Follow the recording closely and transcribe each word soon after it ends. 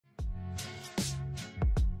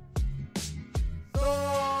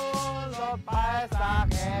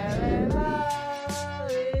paisaje de la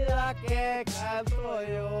vida que canto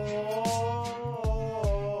yo.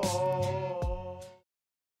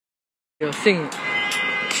 Yo, sing it.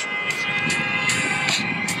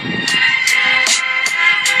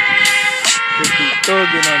 Just keep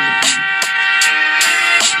thugging on the beat.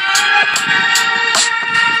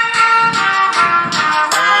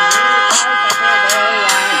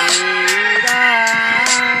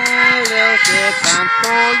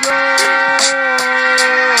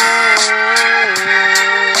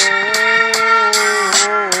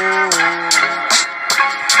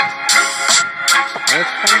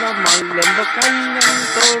 Estaba bailando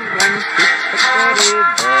cañando ranchito querido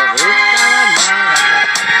de Sabanada,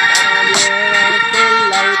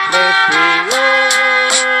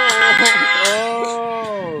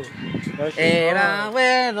 para eran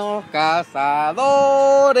buenos cazadores,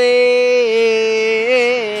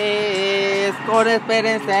 con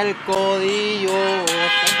experiencia el codillo,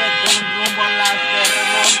 siempre con rumbo a las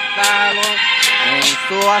remontados en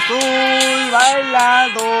su azul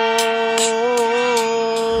bailador.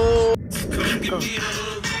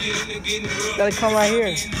 Gotta come right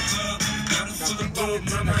here.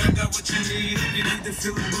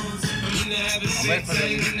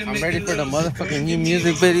 I'm ready for the motherfucking new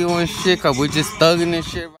music video and shit, cause we're just thugging and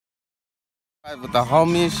shit with the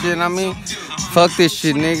homie and shit. I mean, fuck this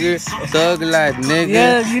shit, nigga. Thug life, nigga.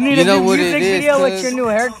 Yeah, you need a new music video with your cuz new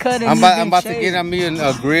haircut and I'm about to get on me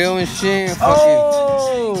a grill and shit. And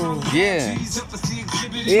fucking, yeah.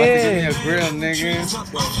 Yeah. Give me a grill, nigga.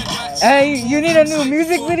 Hey, you need a new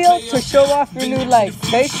music video to show off your new like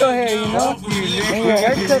facial hair, you know? And your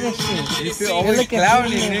haircut and shit. You feel always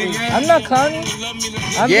clowning, nigga. I'm not clowning.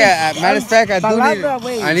 Matter of fact,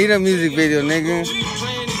 I need a music video, nigga.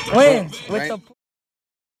 When? With the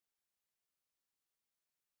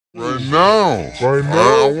Right now,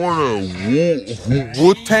 I want to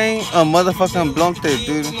Wu-Tang a motherfucking blunt there,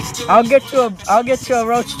 dude. I'll get you a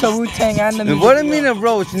roach to Wu-Tang and the music What do you video. mean a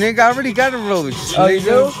roach, nigga? I already got a roach. Oh, you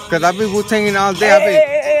do? Cause I been Wu-Tanging all day.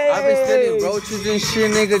 I've been stealing roaches and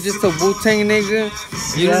shit, nigga, just to Wu-Tang, nigga.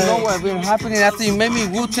 You don't know what's been happening after you made me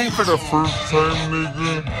Wu-Tang for the first time,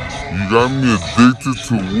 nigga. You got me addicted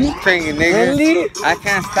to Wu-Tang, nigga. Really? I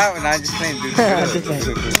can't stop it. I just think, dude.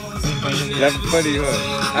 That's funny,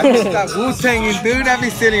 huh? I can't stop Wu-Tanging, dude. I be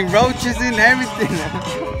stealing roaches and everything.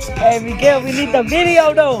 Hey, Miguel, we need the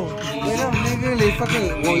video though. Wait up, nigga.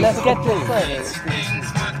 Let's get this up.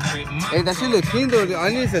 Hey, that shit look clean though. The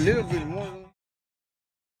onions a little bit more.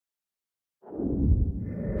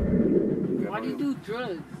 Why do you do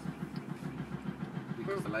drugs?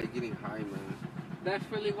 Because I like getting high, man. That's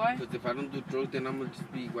really why? Because if I don't do drugs, then I'm gonna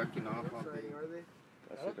just be whacking off all day.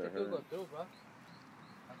 I don't think you'll go through, bro.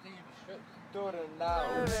 I think you should. Do it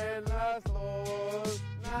now.